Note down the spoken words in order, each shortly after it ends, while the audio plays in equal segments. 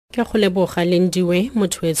Ke go leboga lendiwe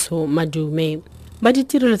Motsweding madume. Ba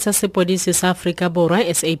ditirelo tsa sepodisi sa Afrika Borwa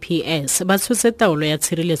SAPS ba tshotse taolo ya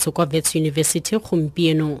tshireletso kwa Wits University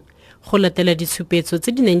gompieno go latela ditshupetso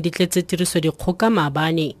tse di neng di tletse tiriso dikgoka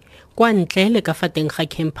maabane kwa ntle le ka fa teng ga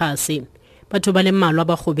khempase. Batho ba le mmalwa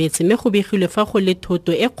ba gobetse mme go begilwe fa go le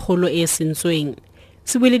thoto e kgolo e sentsweng.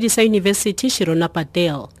 Sebueledi sa University Shirona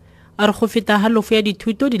Patel a re go feta halofo ya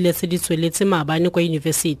dithuto di letse di tsweletse maabane kwa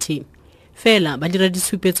University. Fela ba dira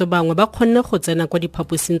ditshupetso bangwe ba kgonne go tsena kwa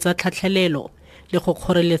diphaposing tsa tlhatlhelelo le go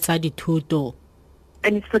kgoreletsa dithuto.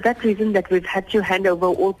 And it's for that reason that we've had to hand over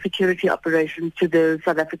all security operations to the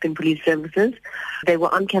South African Police Services. They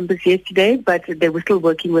were on campus yesterday, but they were still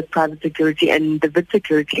working with private security and the Wits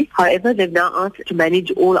security. However, they've now asked to manage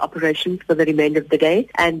all operations for the remainder of the day,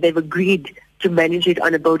 and they've agreed to manage it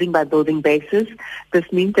on a building-by-building basis. This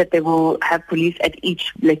means that they will have police at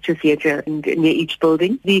each lecture theatre and near each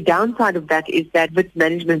building. The downside of that is that Wits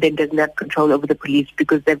management then doesn't have control over the police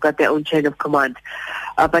because they've got their own chain of command.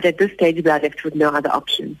 But at this stage, we are left with no other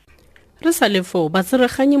option. Re sa le fo ba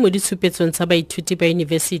tsereganye mo ditshupetsong tsa baithuti ba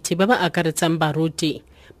university ba ba akaretsang baruti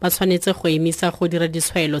ba tshwanetse go emisa go dira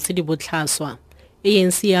ditshwaelo tse di botlhaswa.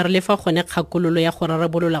 ANC ya re le fa gone kgakololo ya go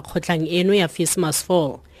rarabolola kgotlang eno ya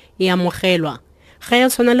Fall e amogelwa ga ya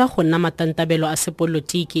tshwanela go nna matantabelo a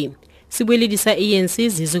sepolotiki. Sebueledi sa ANC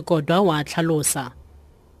Zizikodwa wa tlhalosa.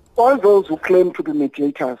 All those who claim to be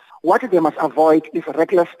mediators, what they must avoid is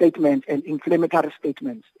reckless statements and inflammatory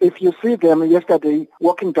statements. If you see them yesterday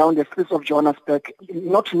walking down the streets of Johannesburg,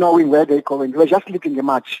 not knowing where they're going, they were just leading a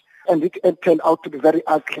march. And it turned out to be very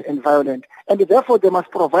ugly and violent. And therefore they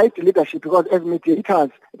must provide leadership because as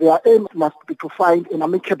mediators, their aim must be to find an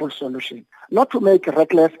amicable solution, not to make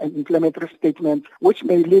reckless and inflammatory statements which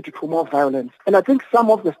may lead to more violence. And I think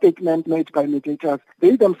some of the statements made by mediators,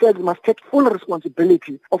 they themselves must take full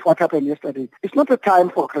responsibility of what happened yesterday. It's not a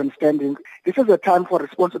time for grandstanding. This is a time for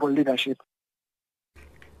responsible leadership.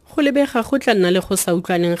 Go lebega go tla nna le go sa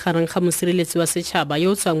utlwaneng gareng ga mosireletsi wa setšhaba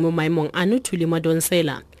yo tswang mo maemong ano Thuli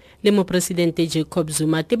Madonsela le mo presidente Jacob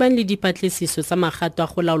Zuma tebang le dipatlisiso tsa magato a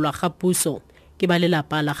go laolwa ga puso ke ba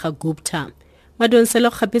lelapa la ga Gupta.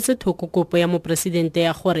 Madonsela gapetse thoko kopo ya mo presidente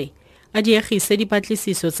ya gore a diegise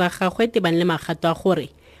dipatlisiso tsa gagwe tebang le magato a gore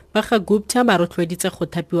ba ga Gupta ba rotlweditse go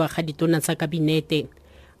thapiwa ga ditona tsa kabinete.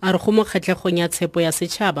 A re go mo kgatlhegong ya tshepo ya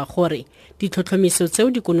setšhaba gore ditlhotlhomiso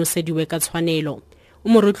tseo di konosediwe ka tshwanelo. O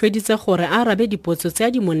mo rotlweditse gore a arabe dipotso tse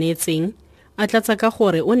a di monetseng a tlatsa ka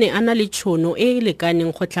gore o ne a na le tšhono e e lekaneng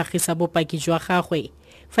go tlhagisa bopaki jwa gagwe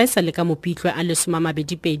fa e sa le ka mopitlwe a le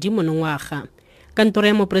 22 monongwaga. Kantoro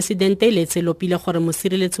ya mopresidente e letselopile gore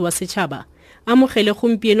mosireletsi wa setšhaba a mogele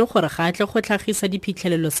gompieno gore ga a tle go tlhagisa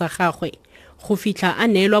diphitlhelelo tsa gagwe go fitlha a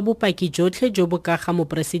neelwa bopaki jotlhe jo bo ka ga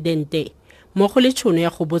mopresidente mmogo le tšhono ya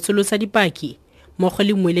go botsolosa dipaki mmogo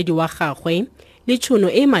le mmueledi wa gagwe le tšhono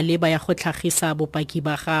e maleba ya go tlhagisa bopaki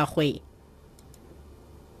ba gagwe.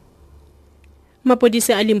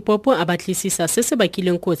 Mapodisi a Limpopo a batlisisa se se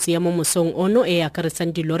bakileng kotsi ya mo mosong ono e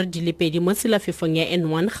akaretsang dilore di le pedi mo tselafefong ya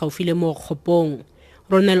N1 gaufi le mo Kgopong.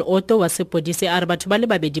 Ronel Otto wa sepodisi a re batho ba le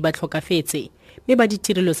babedi ba tlhokafetse mme ba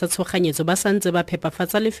ditirelo tsa tshoganyetso ba santse ba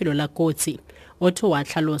phepafatsa lefelo la kotsi. Otto wa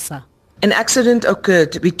tlhalosa. An accident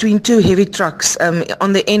occurred between two heavy trucks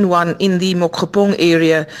on the N1 in the Mokgopong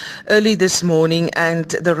area early this morning, and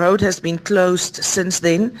the road has been closed since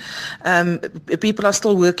then. People are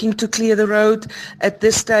still working to clear the road. At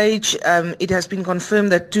this stage, it has been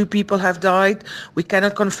confirmed that 2 people have died. We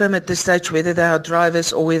cannot confirm at this stage whether they are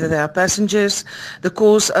drivers or whether they are passengers. The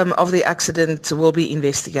cause of the accident will be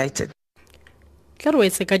investigated.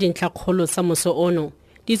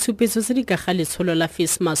 Ditshupetso tse di ka ga letsholo la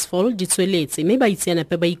Fall di tsweletse mme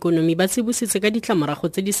baitseanape ba ikonomi ba tsebositse ka ditlamorago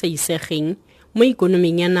tse di sa isegeng mo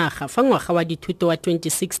ikonoming ya naga fa ngwaga wa dithuto wa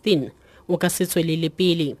 2016 o ka se tswelele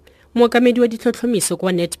pele. Mookamedi wa ditlhotlhomiso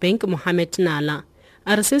kwa Nedbank Mohamed Nala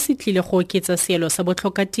a re se se tlile go oketsa seelo sa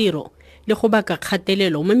botlhokatiro le go baka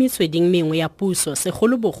kgatelelo mo metsweding mengwe ya puso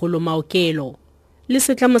segolobogolo maokelo. Le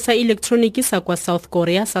setlamo sa elektroniki sa kwa South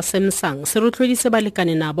Korea sa Samsung se rotlweditse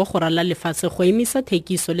balekane nabo go rala lefatshe go emisa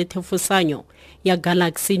thekiso le thefosanyo ya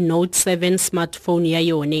Galaxy Note 7 smartphone ya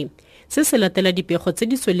yone. Se se latela dipego tse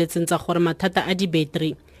di tsweletseng tsa gore mathata a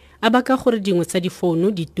di-battery a baka gore dingwe tsa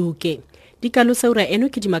difounu di tuke. Dikalosa ura eno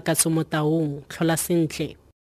ke di makatso mo taong. Tlhola sentle.